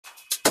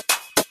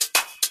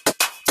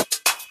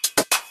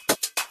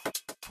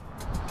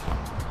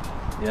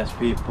Yes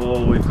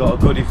people, we've got a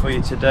goodie for you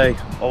today,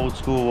 old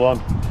school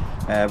one,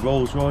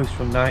 Rolls Royce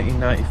from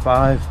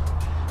 1995.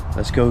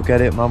 Let's go get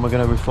it man, we're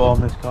going to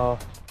reform this car.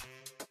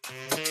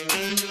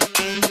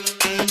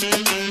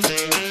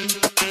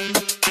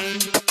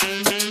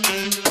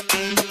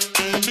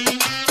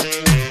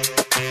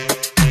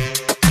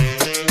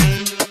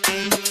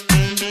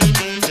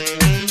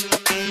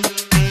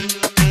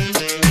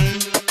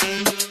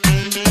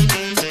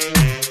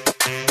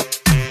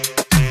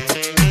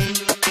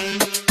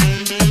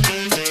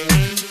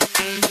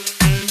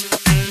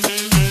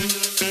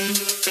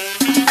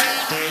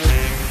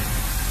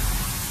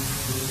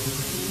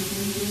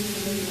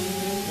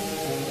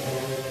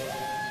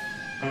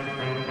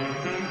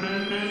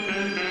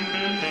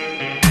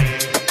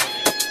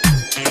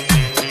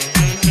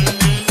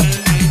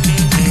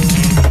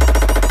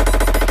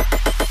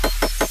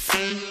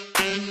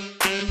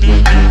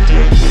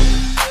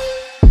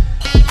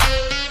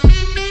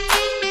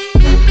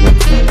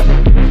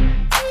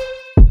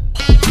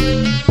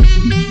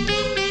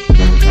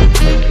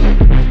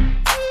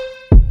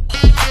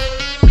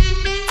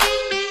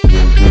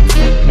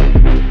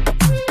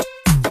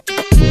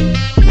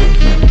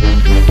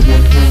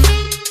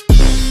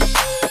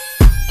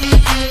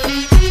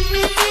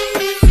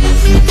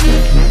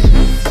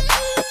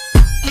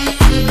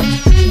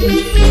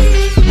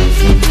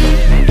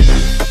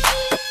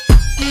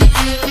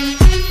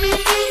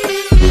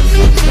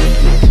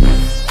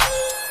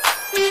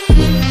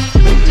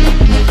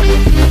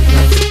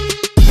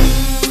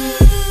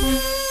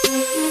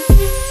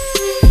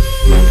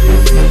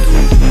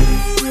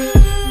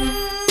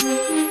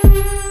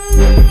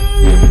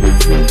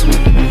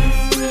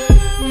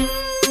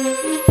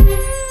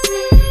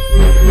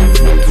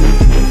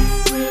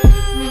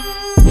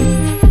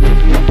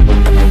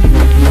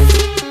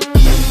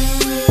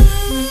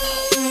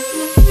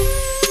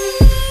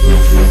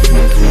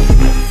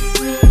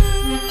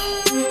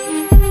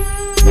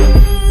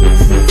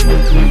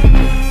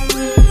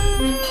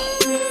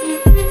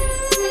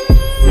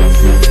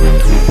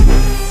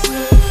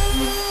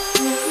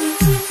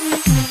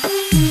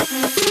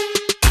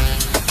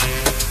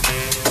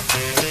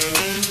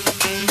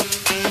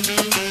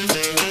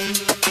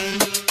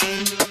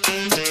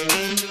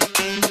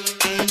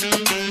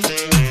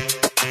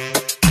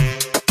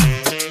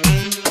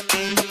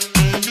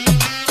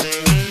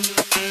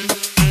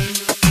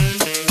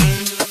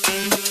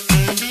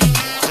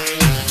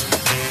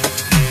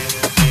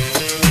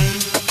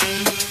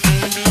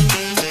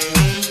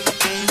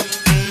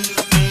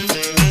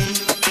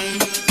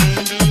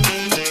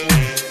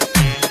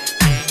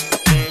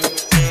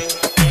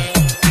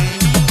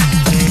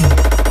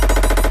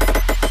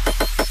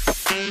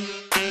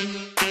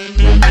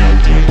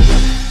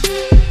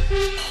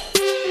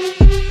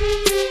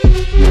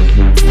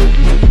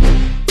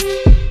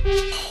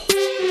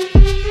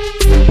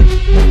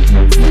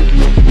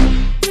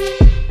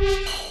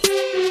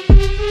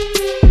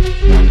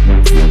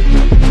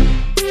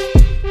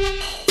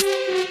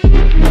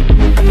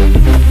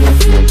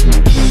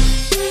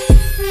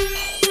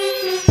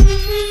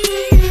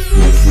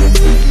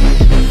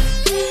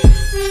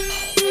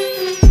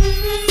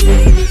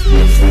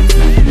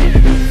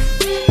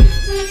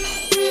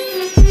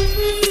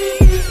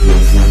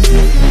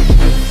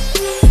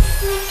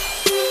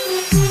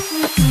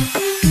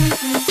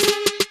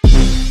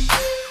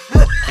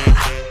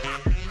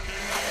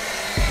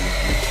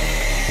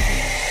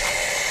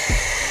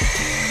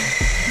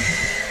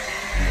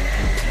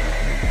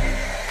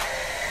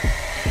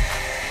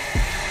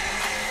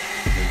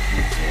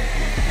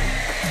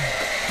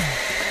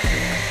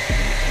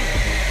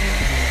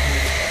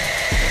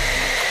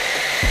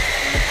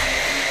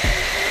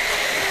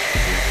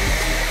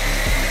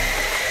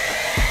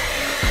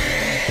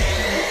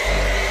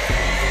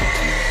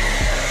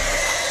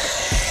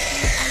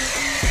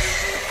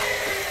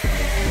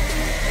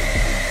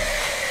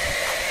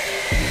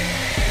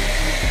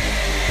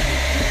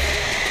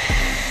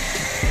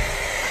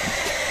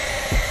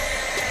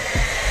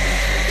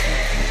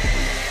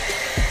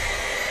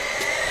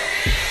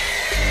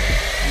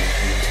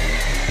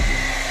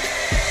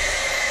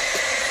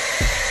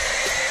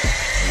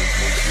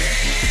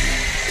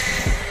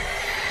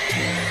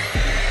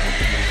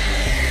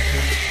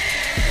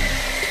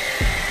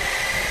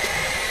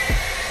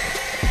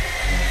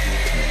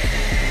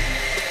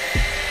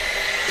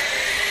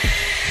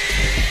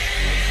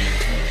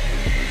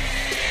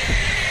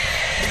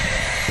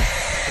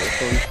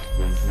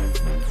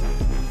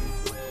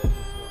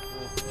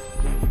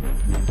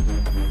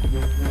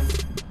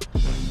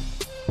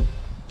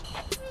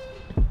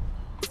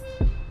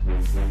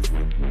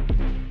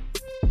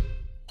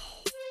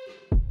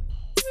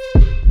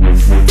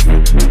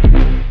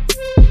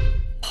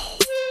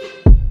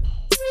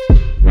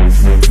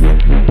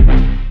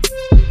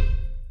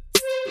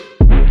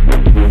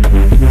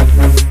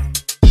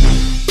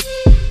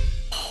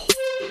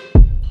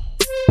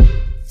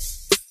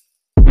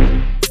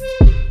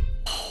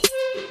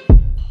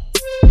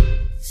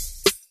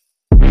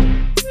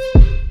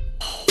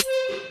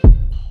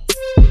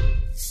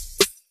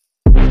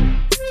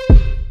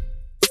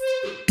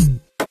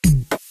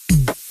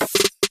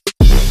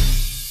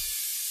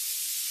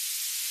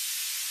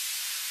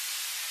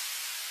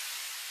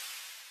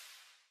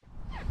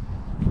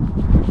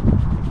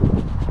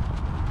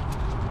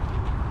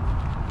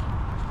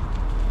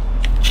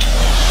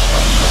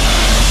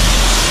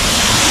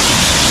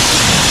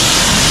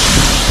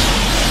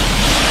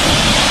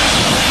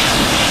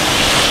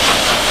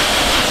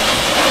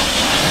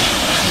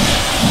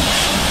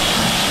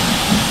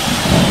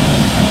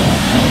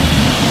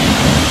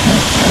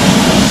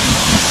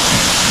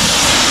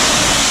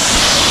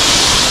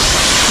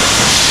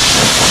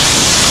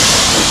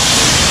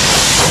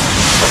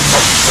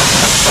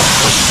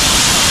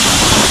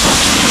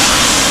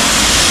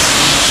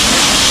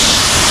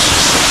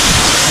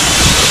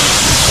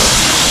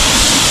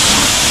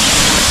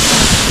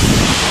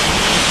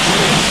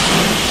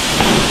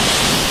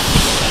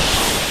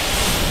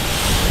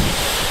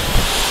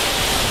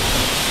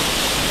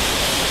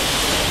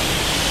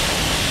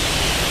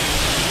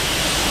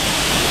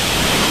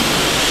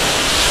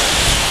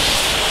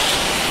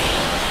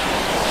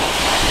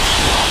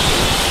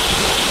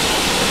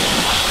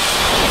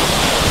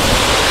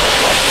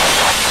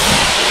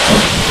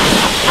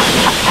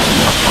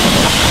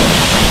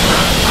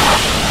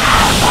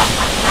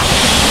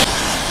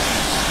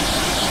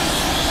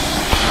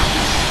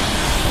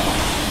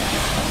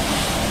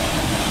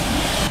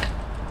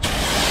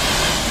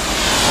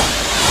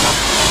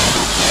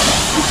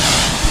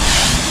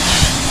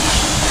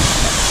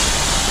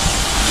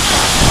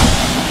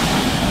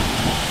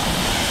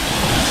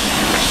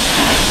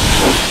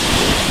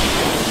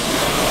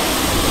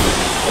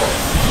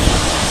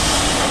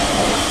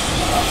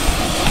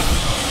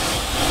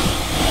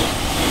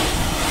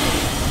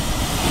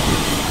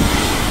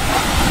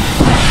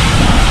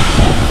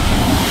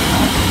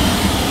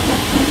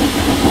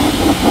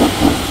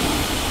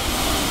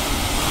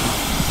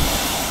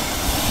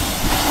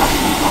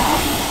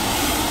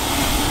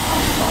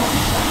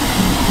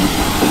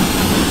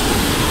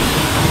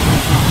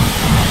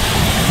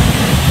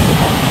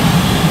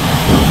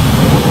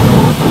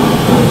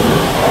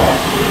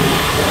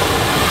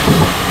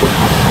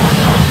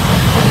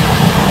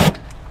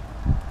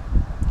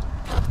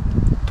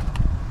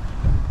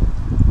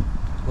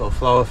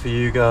 flower for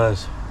you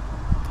guys.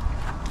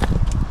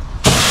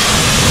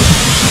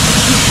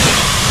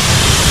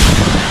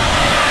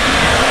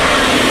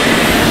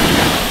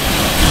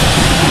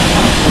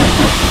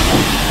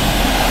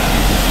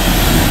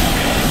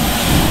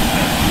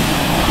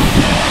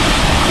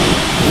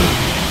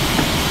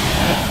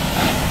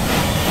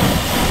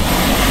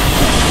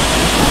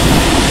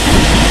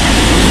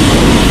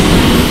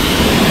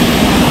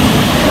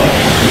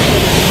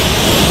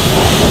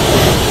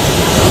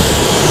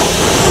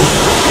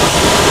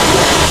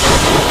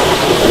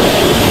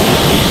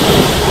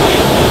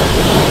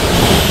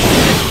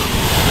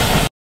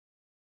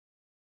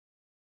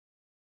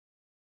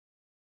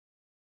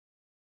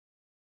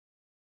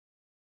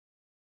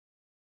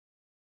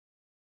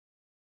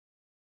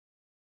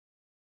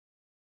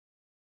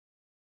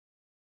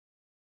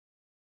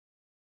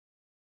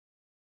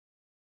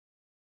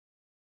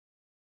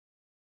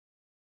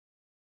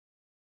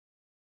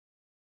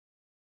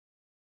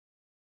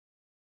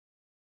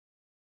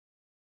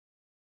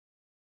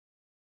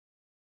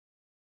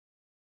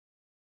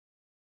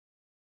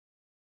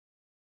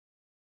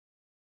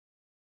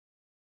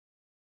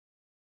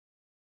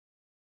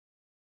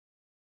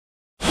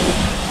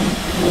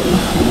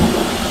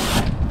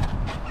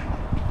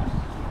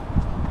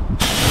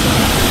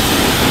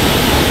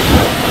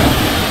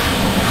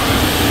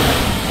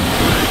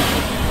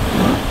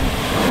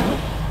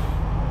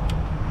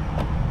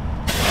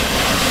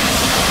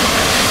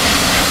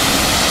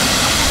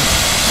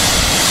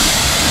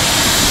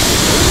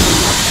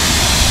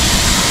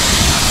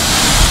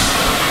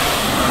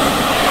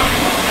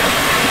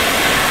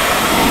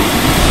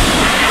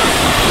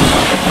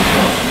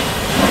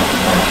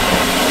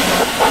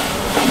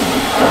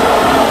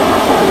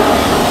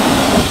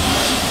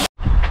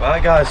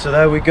 Right guys, so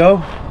there we go,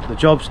 the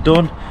job's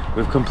done.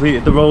 We've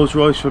completed the Rolls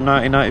Royce from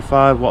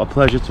 1995. What a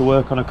pleasure to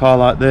work on a car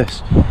like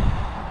this.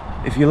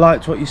 If you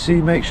liked what you see,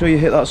 make sure you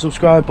hit that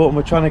subscribe button.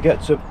 We're trying to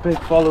get to big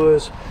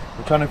followers,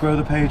 we're trying to grow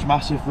the page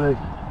massively.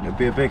 It'd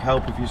be a big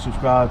help if you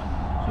subscribe,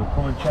 so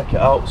come and check it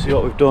out, see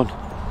what we've done.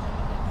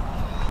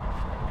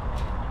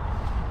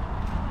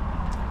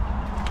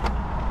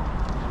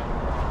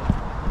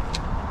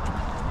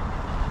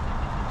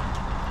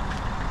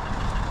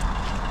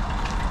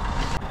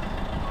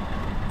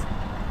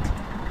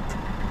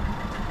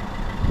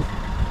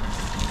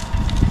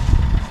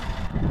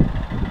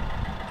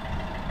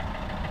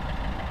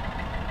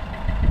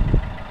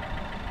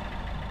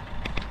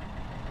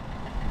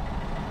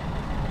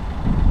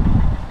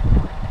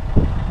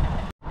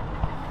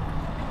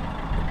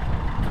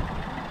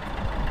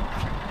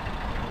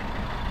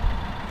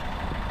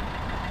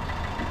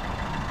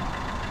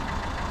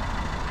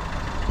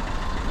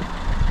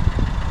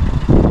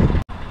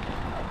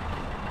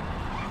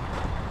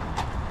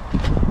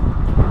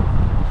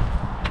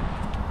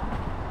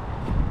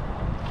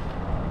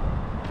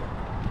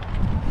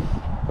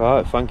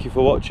 Right, thank you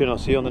for watching, I'll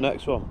see you on the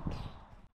next one.